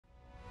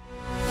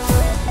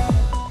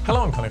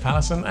I'm Colin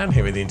Allison, and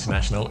here are the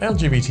international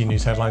LGBT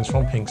news headlines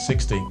from Pink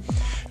 60.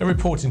 A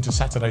report into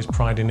Saturday's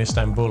Pride in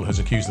Istanbul has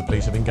accused the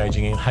police of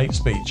engaging in hate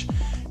speech.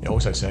 It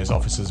also says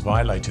officers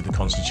violated the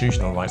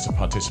constitutional rights of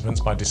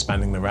participants by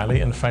disbanding the rally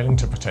and failing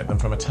to protect them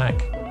from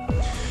attack.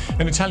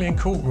 An Italian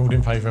court ruled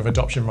in favour of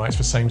adoption rights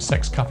for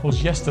same-sex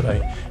couples yesterday.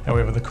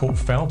 However, the court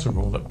failed to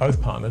rule that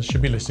both partners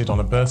should be listed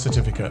on a birth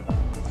certificate.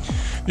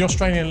 The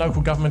Australian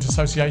Local Government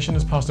Association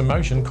has passed a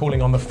motion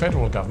calling on the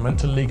federal government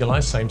to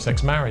legalise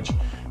same-sex marriage.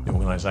 The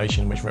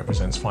organisation, which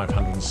represents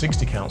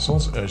 560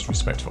 councils, urged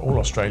respect for all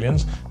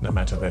Australians, no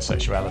matter their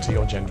sexuality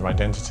or gender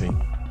identity.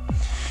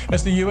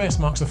 As the US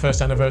marks the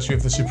first anniversary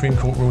of the Supreme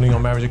Court ruling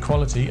on marriage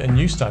equality, a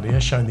new study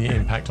has shown the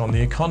impact on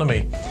the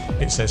economy.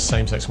 It says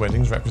same-sex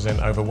weddings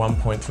represent over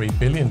 $1.3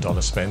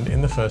 billion spent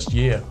in the first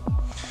year.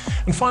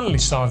 And finally,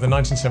 star of the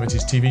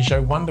 1970s TV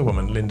show Wonder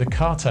Woman, Linda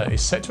Carter,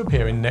 is set to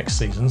appear in next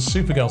season's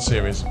Supergirl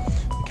series.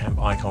 The camp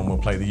icon will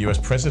play the US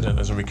president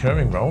as a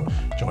recurring role,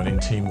 joining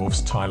Teen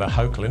Wolf's Tyler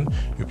Hoechlin,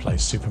 who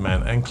plays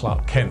Superman and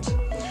Clark Kent.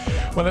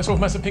 Well, that's all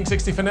from us at Pink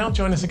 60 for now.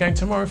 Join us again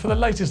tomorrow for the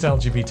latest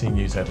LGBT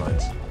news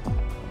headlines.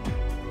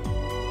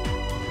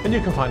 And you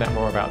can find out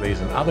more about these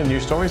and other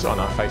news stories on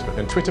our Facebook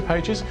and Twitter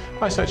pages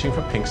by searching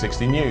for Pink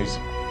 60 News.